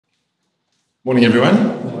Morning,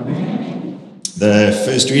 everyone. Morning. The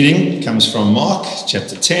first reading comes from Mark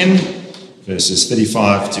chapter 10, verses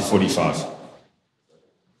 35 to 45.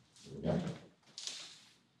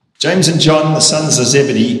 James and John, the sons of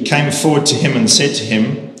Zebedee, came forward to him and said to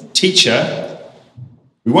him, "Teacher,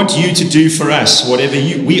 we want you to do for us whatever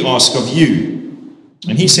we ask of you."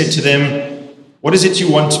 And he said to them, "What is it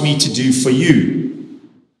you want me to do for you?"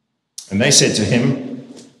 And they said to him,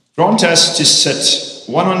 "Grant us to sit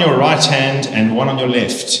one on your right hand and one on your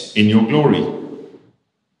left in your glory."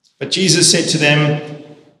 But Jesus said to them,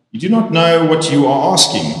 "You do not know what you are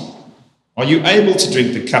asking. Are you able to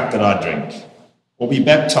drink the cup that I drink, or be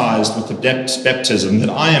baptized with the baptism that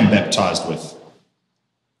I am baptized with?"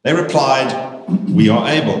 They replied, "We are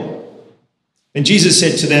able." Then Jesus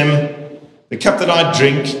said to them, "The cup that I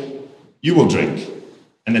drink, you will drink,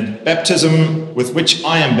 and the baptism with which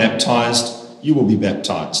I am baptized, you will be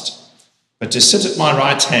baptized. But to sit at my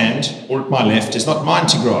right hand or at my left is not mine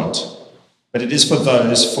to grant, but it is for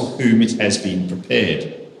those for whom it has been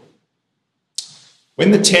prepared." When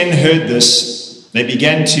the 10 heard this, they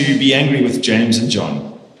began to be angry with James and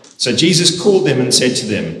John. So Jesus called them and said to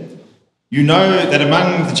them, "You know that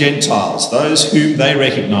among the Gentiles, those whom they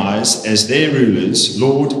recognize as their rulers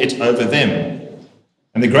lord it over them,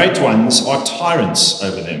 and the great ones are tyrants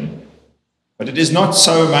over them. But it is not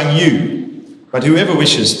so among you. But whoever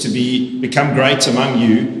wishes to become great among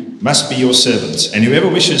you must be your servant, and whoever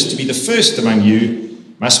wishes to be the first among you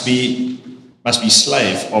must be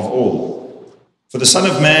slave of all. For the Son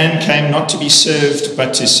of Man came not to be served,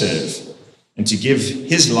 but to serve, and to give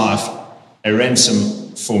his life a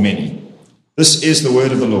ransom for many." This is the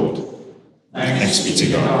word of the Lord. Thanks be to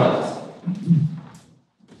God.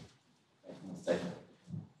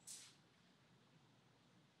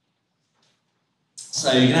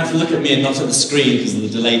 So you're going to have to look at me and not at the screen because of the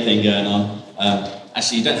delay thing going on.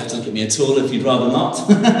 Actually, you don't have to look at me at all if you'd rather not.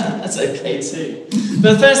 That's okay too.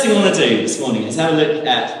 But the first thing I want to do this morning is have a look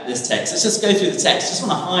at this text. Let's just go through the text. I just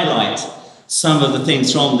want to highlight some of the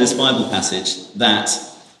things from this Bible passage that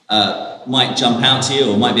might jump out to you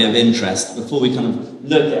or might be of interest before we kind of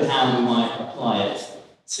look at how we might apply it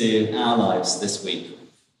to our lives this week.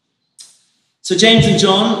 So James and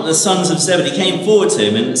John, the sons of Zebedee, came forward to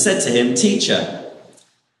him and said to him, "Teacher,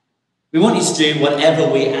 we want you to do whatever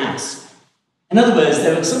we ask." In other words,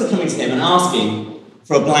 they were sort of coming to him and asking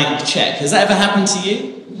for a blank check. Has that ever happened to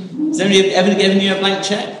you? Has anybody ever given you a blank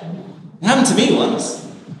check? It happened to me once.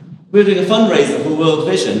 We were doing a fundraiser for World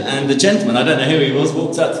Vision, and the gentleman, I don't know who he was,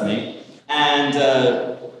 walked up to me, and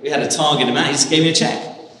we had a target amount. He just gave me a check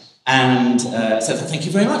and said, "Thank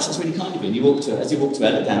you very much, that's really kind of you." And he walked to it, as he walked to it,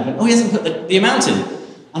 I looked down and went, "Oh, he hasn't put the amount in."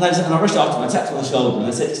 And I rushed after him, I tapped him on the shoulder, and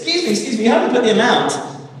I said, excuse me, you haven't put the amount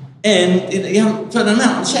in, you haven't put an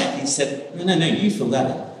amount on the check." He said, No, you fill that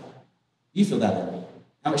in. You fill that in.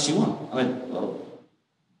 How much do you want? I went, "Well,"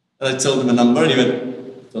 and I told him a number, and he went,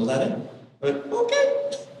 "Fill that in." I went, "Okay,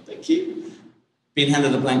 thank you." Being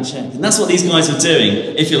handed a blank check. And that's what these guys were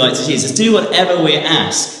doing, if you like, to Jesus. Do whatever we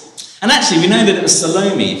ask. And actually, we know that it was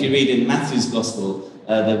Salome, if you read in Matthew's Gospel,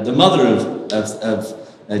 the mother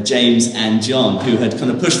of James and John, who had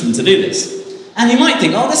kind of pushed them to do this. And you might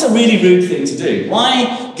think, "Oh, that's a really rude thing to do.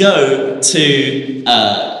 Why go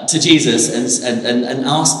to Jesus and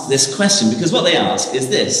ask this question?" Because what they ask is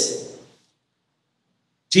this.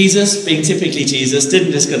 Jesus, being typically Jesus,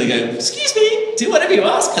 didn't just going to go, "Excuse me, do whatever you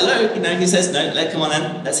ask. Hello." He says, "No, come on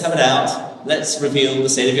in. Let's have it out. Let's reveal the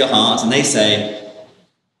state of your heart." And he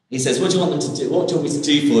says, "What do you want them to do? What do you want me to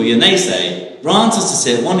do for you?" And they say, "Grant us to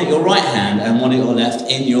sit one at your right hand and one at your left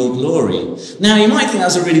in your glory." Now, you might think that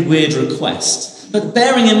was a really weird request. But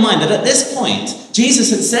bearing in mind that at this point, Jesus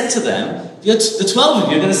had said to them, the 12 of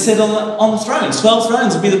you are going to sit on thrones. 12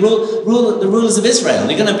 thrones will be the rulers of Israel.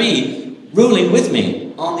 You're going to be ruling with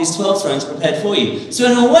me on these 12 thrones prepared for you. So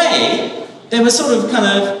in a way, they were sort of kind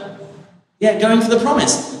of, going for the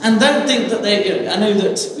promise. And don't think that I know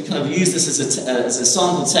that we kind of use this as a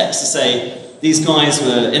sample text to say these guys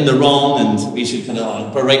were in the wrong and we should kind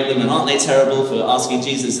of berate them, and aren't they terrible for asking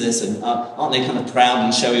Jesus this, and aren't they kind of proud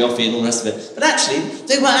and showy offy and all the rest of it. But actually,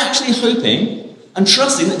 they were actually hoping and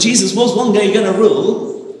trusting that Jesus was one day going to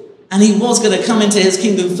rule, and he was going to come into his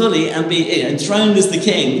kingdom fully and be enthroned as the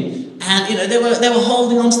king, and they were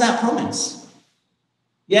holding on to that promise.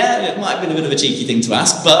 Yeah, it might have been a bit of a cheeky thing to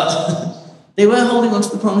ask, but they were holding on to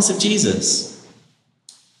the promise of Jesus.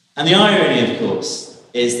 And the irony, of course,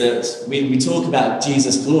 is that when we talk about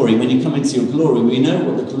Jesus' glory, when you come into your glory, we know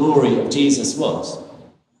what the glory of Jesus was.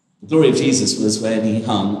 The glory of Jesus was when he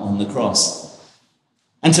hung on the cross.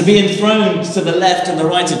 And to be enthroned to the left and the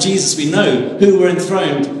right of Jesus, we know who were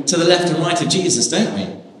enthroned to the left and right of Jesus, don't we?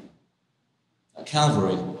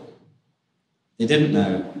 Calvary. They didn't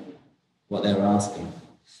know what they were asking.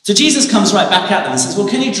 So Jesus comes right back at them and says, well,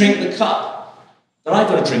 can you drink the cup that I've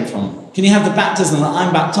got to drink from? Can you have the baptism that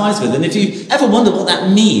I'm baptized with? And if you ever wonder what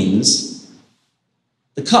that means,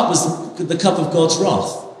 the cup was the cup of God's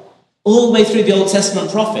wrath. All the way through the Old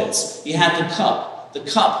Testament prophets, you had the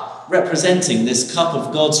cup representing this cup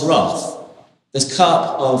of God's wrath, this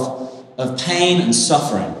cup of pain and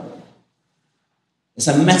suffering. It's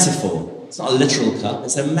a metaphor. It's not a literal cup,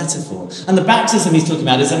 it's a metaphor. And the baptism he's talking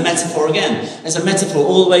about is a metaphor again. It's a metaphor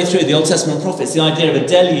all the way through the Old Testament prophets, the idea of a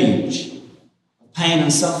deluge, of pain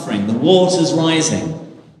and suffering, the waters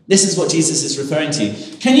rising. This is what Jesus is referring to.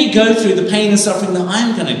 Can you go through the pain and suffering that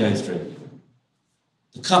I'm going to go through?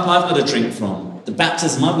 The cup I've got to drink from, the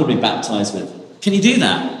baptism I've got to be baptized with. Can you do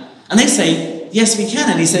that? And they say, yes, we can.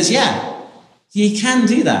 And he says, yeah, you can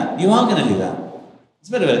do that. You are going to do that. It's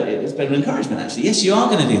a bit of encouragement, actually. Yes, you are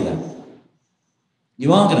going to do that.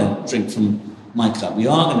 You are going to drink from my cup. You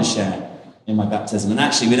are going to share in my baptism. And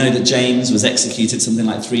actually, we know that James was executed something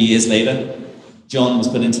like 3 years later. John was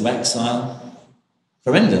put into exile.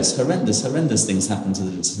 Horrendous things happened to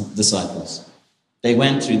the disciples. They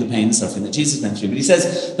went through the pain and suffering that Jesus went through. But he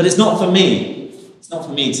says, but it's not for me. It's not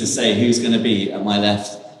for me to say who's going to be at my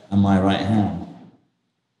left and my right hand.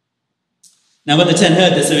 Now, when the 10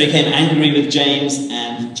 heard this, they became angry with James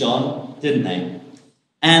and John, didn't they?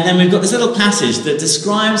 And then we've got this little passage that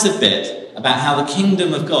describes a bit about how the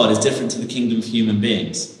kingdom of God is different to the kingdom of human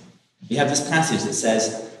beings. We have this passage that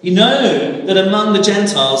says, you know that among the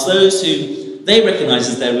Gentiles, those who they recognize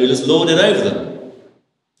as their rulers lord it over them.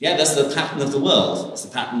 Yeah, that's the pattern of the world. It's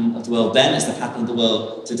the pattern of the world then, it's the pattern of the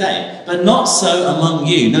world today. But not so among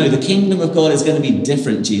you. No, the kingdom of God is going to be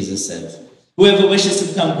different, Jesus said. Whoever wishes to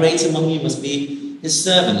become great among you must be his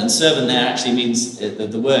servant. And servant there actually means,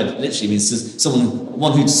 the word literally means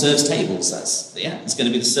one who serves tables. It's going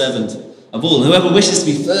to be the servant of all. And whoever wishes to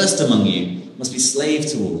be first among you must be slave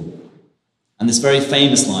to all. And this very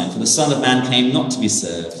famous line, for the Son of Man came not to be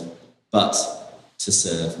served, but to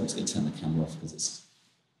serve. I'm just going to turn the camera off because it's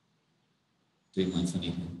doing my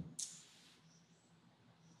funny thing.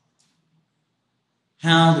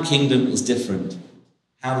 How the kingdom is different.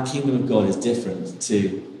 How the kingdom of God is different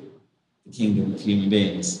to the kingdom of human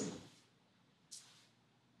beings.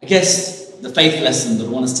 I guess the faith lesson that I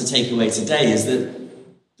want us to take away today is that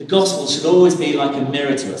the gospel should always be like a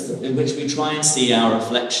mirror to us, in which we try and see our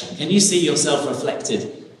reflection. Can you see yourself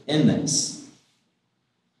reflected in this?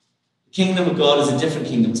 The kingdom of God is a different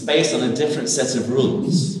kingdom. It's based on a different set of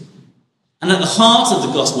rules. And at the heart of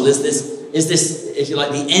the gospel is this, if you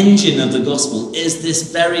like, the engine of the gospel is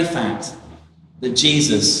this very fact that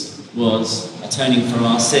Jesus was atoning for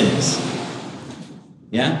our sins.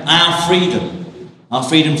 Yeah? Our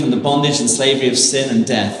freedom from the bondage and slavery of sin and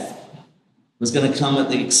death was going to come at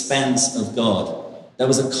the expense of God. There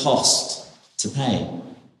was a cost to pay.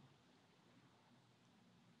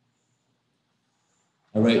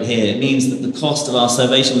 I wrote here, it means that the cost of our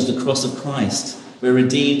salvation was the cross of Christ. We're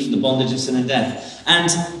redeemed from the bondage of sin and death. And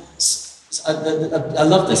I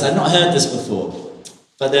love this. I'd not heard this before.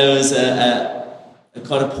 But there was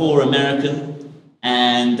quite a poor American,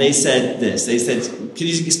 and they said this. They said, can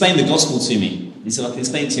you explain the gospel to me? He said, I can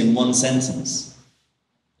explain it to you in one sentence.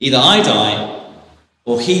 Either I die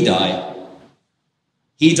or he die.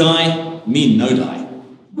 He die, me no die.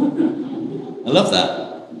 I love that.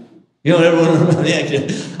 You know, everyone remember? Yeah,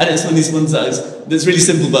 I know it's one of these ones that's really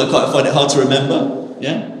simple, but I quite find it hard to remember.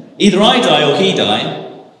 Yeah? Either I die or he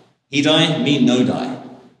die. He die, me no die.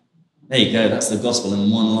 There you go, that's the gospel in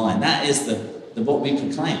one line. That is what we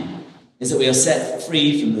proclaim, is that we are set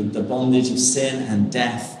free from the bondage of sin and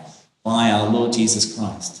death by our Lord Jesus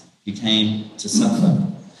Christ, who came to suffer.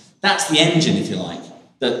 That's the engine, if you like,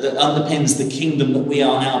 that underpins the kingdom that we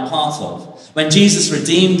are now part of. When Jesus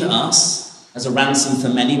redeemed us as a ransom for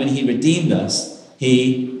many, when he redeemed us,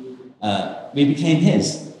 we became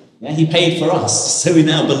his. Yeah? He paid for us, so we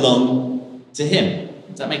now belong to him.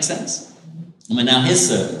 Does that make sense? And we're now his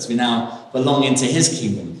servants. We now belong into his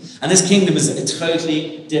kingdom. And this kingdom is a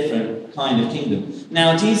totally different kind of kingdom.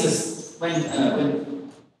 Now, Jesus, when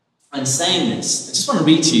saying this, I just want to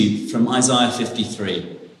read to you from Isaiah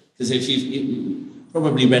 53. Because if you've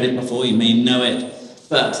probably read it before, you may know it.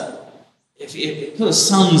 But it kind of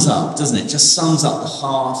sums up, doesn't it? Just sums up the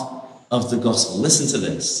heart of the gospel. Listen to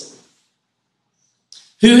this.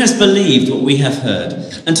 Who has believed what we have heard?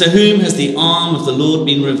 And to whom has the arm of the Lord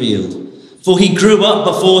been revealed? For he grew up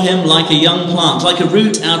before him like a young plant, like a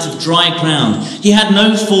root out of dry ground. He had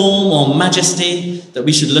no form or majesty that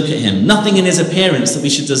we should look at him, nothing in his appearance that we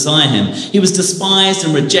should desire him. He was despised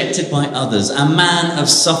and rejected by others, a man of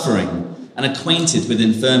suffering, and acquainted with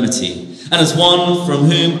infirmity. And as one from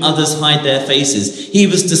whom others hide their faces, he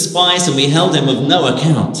was despised, and we held him of no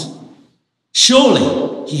account.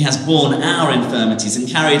 Surely he has borne our infirmities and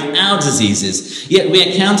carried our diseases, yet we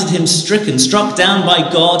accounted him stricken, struck down by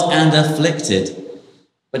God, and afflicted.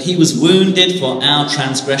 But he was wounded for our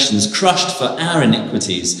transgressions, crushed for our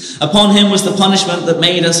iniquities. Upon him was the punishment that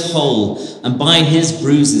made us whole, and by his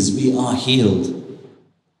bruises we are healed.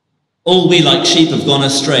 All we like sheep have gone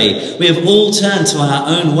astray. We have all turned to our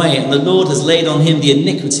own way, and the Lord has laid on him the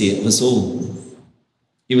iniquity of us all.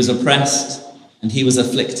 He was oppressed and he was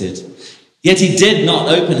afflicted, yet he did not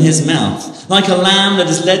open his mouth. Like a lamb that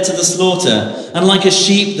is led to the slaughter, and like a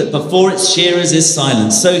sheep that before its shearers is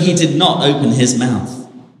silent, so he did not open his mouth.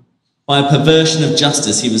 By a perversion of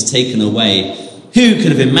justice he was taken away. Who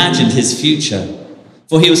could have imagined his future?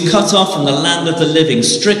 For he was cut off from the land of the living,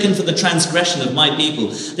 stricken for the transgression of my people.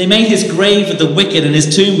 They made his grave with the wicked and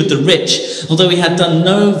his tomb with the rich, although he had done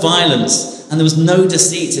no violence and there was no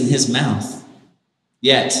deceit in his mouth.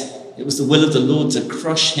 Yet it was the will of the Lord to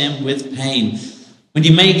crush him with pain. When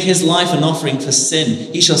you make his life an offering for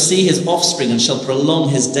sin, he shall see his offspring and shall prolong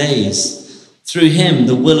his days. Through him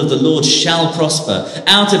the will of the Lord shall prosper.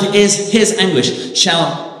 Out of his anguish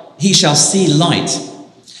he shall see light.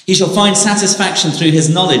 He shall find satisfaction through his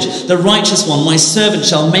knowledge. The righteous one, my servant,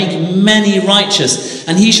 shall make many righteous,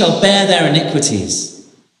 and he shall bear their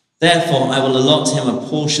iniquities. Therefore I will allot him a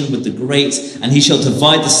portion with the great, and he shall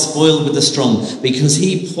divide the spoil with the strong, because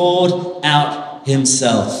he poured out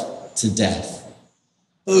himself to death.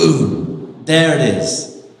 Boom! There it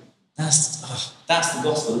is. That's the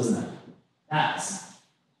gospel, isn't it? That's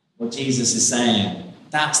what Jesus is saying.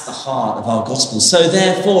 That's the heart of our gospel. So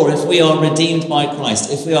therefore, if we are redeemed by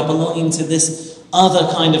Christ, if we are belonging to this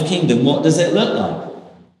other kind of kingdom, what does it look like?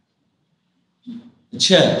 The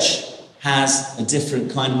church has a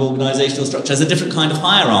different kind of organisational structure, has a different kind of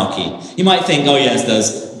hierarchy. You might think, oh yes,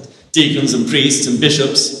 there's deacons and priests and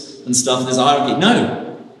bishops and stuff, there's a hierarchy.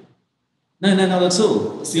 No, not at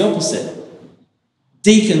all. It's the opposite.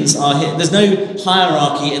 Deacons are here. There's no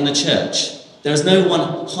hierarchy in the church. There is no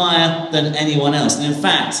one higher than anyone else. And in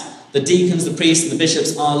fact, the deacons, the priests, and the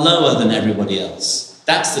bishops are lower than everybody else.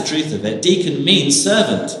 That's the truth of it. Deacon means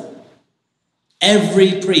servant.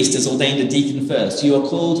 Every priest is ordained a deacon first. You are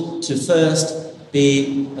called to first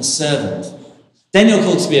be a servant. Then you're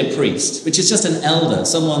called to be a priest, which is just an elder,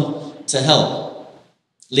 someone to help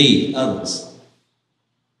lead others.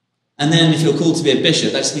 And then if you're called to be a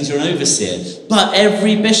bishop, that just means you're an overseer. But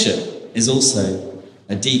every bishop is also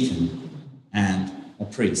a deacon and a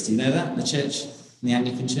priest. Do you know that in the church, in the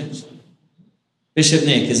Anglican church? Bishop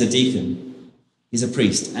Nick is a deacon. He's a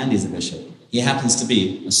priest and he's a bishop. He happens to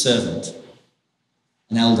be a servant,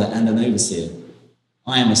 an elder and an overseer.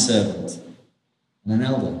 I am a servant and an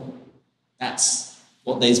elder. That's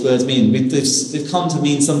what these words mean. They've come to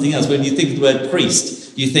mean something else. When you think of the word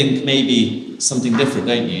priest, you think maybe something different,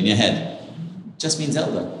 don't you, in your head? It just means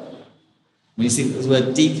elder. When you think of the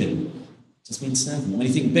word deacon, it just means servant. When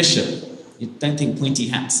you think bishop, you don't think pointy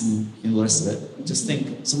hats and all the rest of it. You just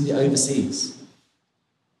think somebody overseas.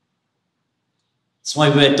 That's why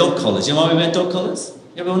we wear dog collars. You know why we wear dog collars?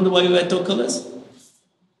 You ever wonder why we wear dog collars?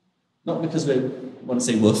 Not because we want to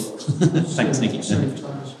say woof. Thanks, Nikki. Save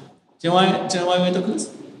ties. Do you know why we wear dog collars?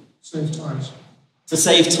 Save ties. To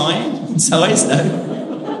save time? So I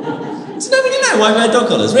know. Does nobody know why we wear dog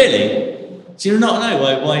collars? Really? Do you not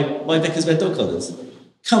know why vicars wear dog collars?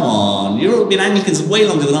 Come on, you've all been Anglicans way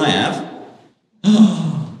longer than I have.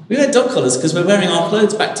 We wear dog collars because we're wearing our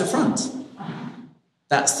clothes back to front.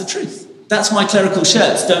 That's the truth. That's why clerical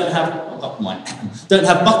shirts don't have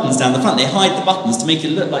buttons down the front. They hide the buttons to make it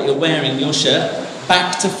look like you're wearing your shirt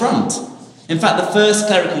back to front. In fact, the first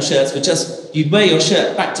clerical shirts were just, you'd wear your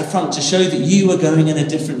shirt back to front to show that you were going in a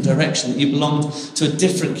different direction, that you belonged to a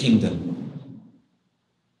different kingdom.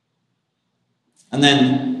 And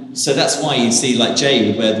then, so that's why you see, like Jay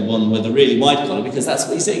would wear the one with a really wide collar, because that's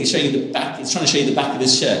what he's saying. He's showing you the back. He's trying to show you the back of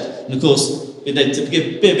his shirt. And of course, to be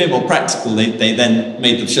a bit more practical, they then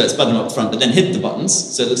made the shirts button up front, but then hid the buttons,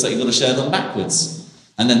 so it looks like you've got a shirt on backwards.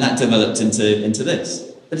 And then that developed into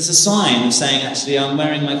this. But it's a sign of saying, actually, I'm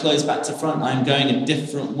wearing my clothes back to front. I'm going a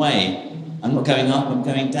different way. I'm not going up, I'm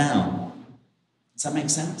going down. Does that make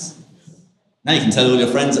sense? Now you can tell all your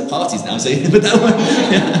friends at parties now, so with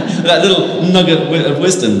that little nugget of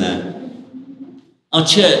wisdom there. Our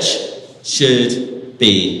church should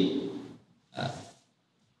be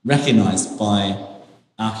recognised by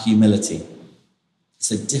our humility.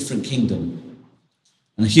 It's a different kingdom.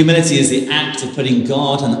 And humility is the act of putting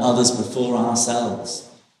God and others before ourselves.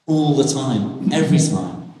 All the time, every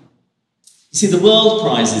time. You see, the world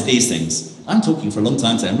prizes these things. I'm talking for a long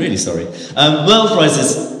time today, I'm really sorry. World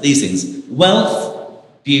prizes these things.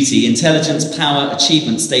 Wealth, beauty, intelligence, power,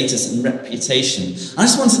 achievement, status, and reputation. I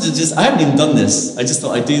just wanted to I haven't even done this, I just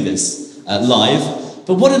thought I'd do this live.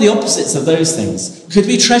 But what are the opposites of those things? Could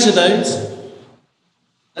we treasure those?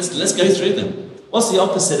 Let's go through them. What's the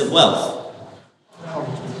opposite of wealth?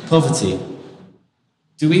 Poverty.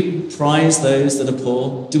 Do we prize those that are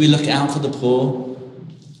poor? Do we look out for the poor?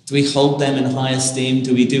 Do we hold them in high esteem?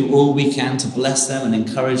 Do we do all we can to bless them and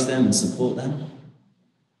encourage them and support them?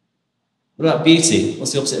 What about beauty?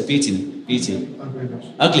 What's the opposite of beauty? Beauty.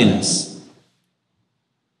 Ugliness.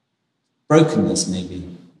 Brokenness,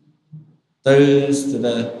 maybe. Those that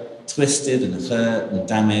are twisted and hurt and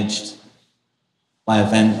damaged by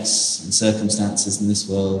events and circumstances in this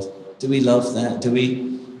world. Do we love that? Do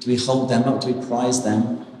we hold them up? Do we prize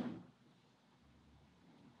them?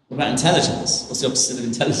 What about intelligence? What's the opposite of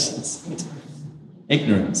intelligence?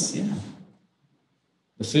 Ignorance, yeah.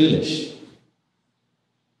 The foolish.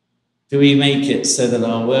 Do we make it so that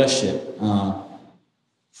our worship, our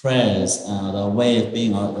prayers, our way of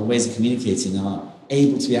being, our ways of communicating are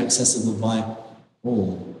able to be accessible by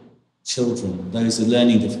all? Children, those with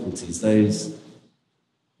learning difficulties, those,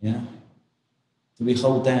 yeah? Do we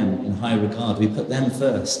hold them in high regard? Do we put them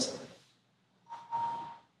first?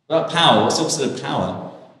 What about power? What's the opposite of power?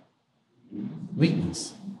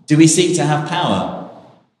 Weakness. Do we seek to have power?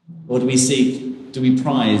 Or do we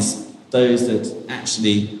prize those that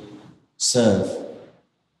actually serve?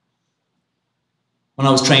 When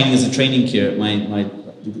I was training as a training curate,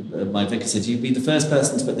 my vicar said, you'd be the first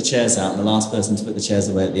person to put the chairs out and the last person to put the chairs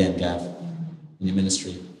away at the end, Gav, in your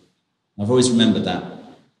ministry. I've always remembered that.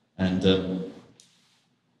 And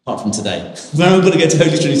apart from today. Well, we've got to go to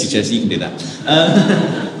Holy Trinity Church, so you can do that.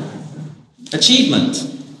 Achievement.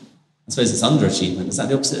 I suppose it's underachievement. Is that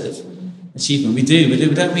the opposite of achievement? We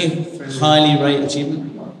do, don't we? Failure. Highly rate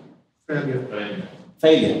achievement?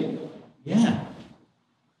 Failure. Yeah.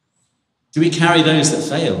 Do we carry those that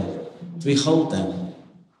fail? Do we hold them?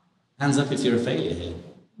 Hands up if you're a failure here.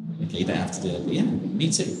 Okay, you don't have to do it, but yeah,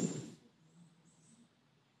 me too.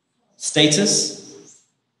 Status.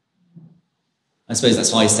 I suppose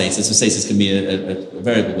that's high status. So status can be a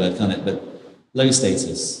variable word, can't it? But low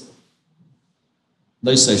status.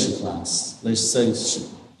 Low social class,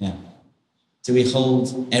 yeah. Do we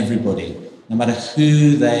hold everybody, no matter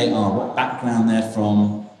who they are, what background they're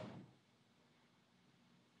from,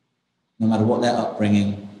 no matter what their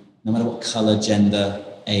upbringing, no matter what colour, gender,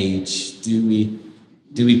 age, do we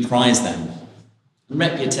prize them? And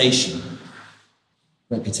reputation.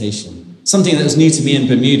 Something that was new to me in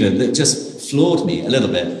Bermuda that just floored me a little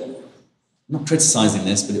bit. I'm not criticising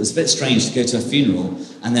this, but it was a bit strange to go to a funeral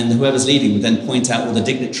and then whoever's leading would then point out all the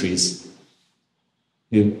dignitaries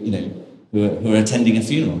who are attending a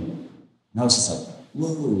funeral. And I was just like,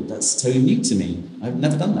 whoa, that's totally new to me. I've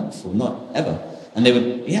never done that before, not ever. And they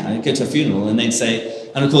would, I'd go to a funeral and they'd say,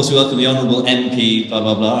 and of course we welcome the Honourable MP, blah,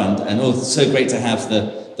 blah, blah, and oh, it's so great to have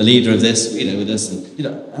the leader of this, with us,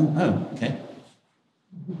 and, oh, okay.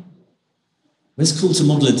 But it's cool to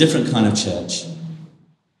model a different kind of church.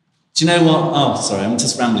 Do you know what? Oh, sorry, I'm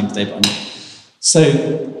just rambling today. But so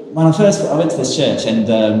when I went to this church and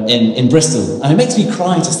in Bristol, and it makes me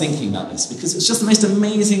cry just thinking about this because it was just the most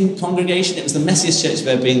amazing congregation. It was the messiest church I've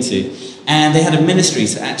ever been to, and they had a ministry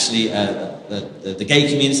to actually the gay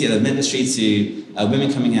community. Had a ministry to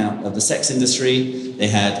women coming out of the sex industry. They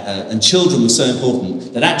had and children were so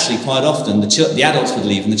important that actually quite often the adults would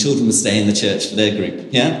leave and the children would stay in the church for their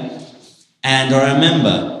group. Yeah, and I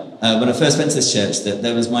remember. When I first went to this church, that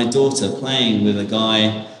there was my daughter playing with a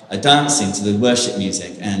guy, dancing to the worship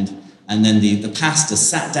music, and then the pastor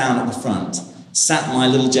sat down at the front, sat my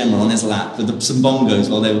little Gemma on his lap with some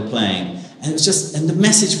bongos while they were playing, and it was just, and the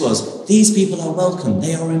message was, these people are welcome,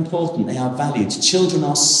 they are important, they are valued, children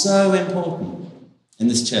are so important in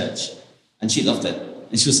this church, and she loved it.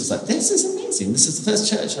 And she was just like, this is amazing. This is the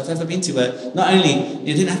first church I've ever been to where not only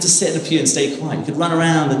you didn't have to sit in a pew and stay quiet, you could run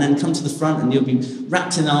around and then come to the front and you'll be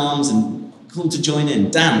wrapped in arms and called to join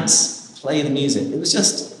in, dance, play the music. It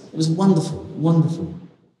was wonderful, wonderful.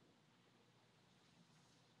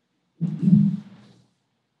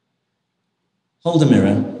 Hold a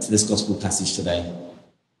mirror to this gospel passage today.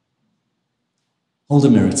 Hold a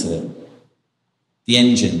mirror to it. The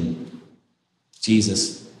engine,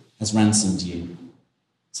 Jesus has ransomed you.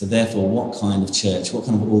 So therefore, what kind of church, what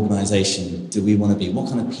kind of organisation do we want to be? What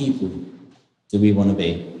kind of people do we want to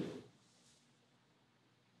be?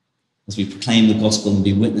 As we proclaim the gospel and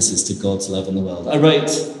be witnesses to God's love in the world.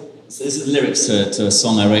 So this is the lyrics to a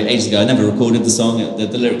song I wrote ages ago. I never recorded the song, the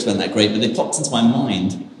lyrics weren't that great, but they popped into my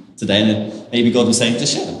mind today, and maybe God was saying to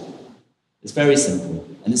share them. It's very simple.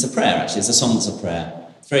 And it's a prayer, actually. It's a song that's a prayer.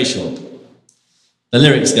 It's very short. The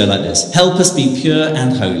lyrics go like this. Help us be pure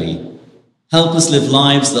and holy. Help us live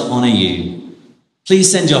lives that honour you.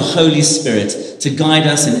 Please send your Holy Spirit to guide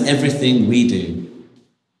us in everything we do.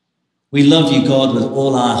 We love you, God, with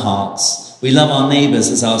all our hearts. We love our neighbours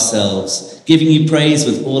as ourselves, giving you praise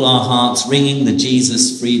with all our hearts, ringing the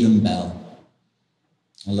Jesus freedom bell.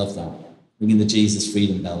 I love that. Ringing the Jesus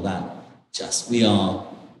freedom bell. We are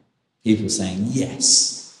people saying,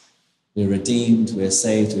 yes, we're redeemed, we're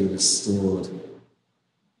saved, we're restored.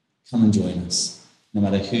 Come and join us, no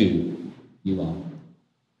matter who you are.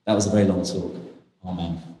 That was a very long talk.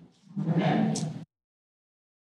 Amen.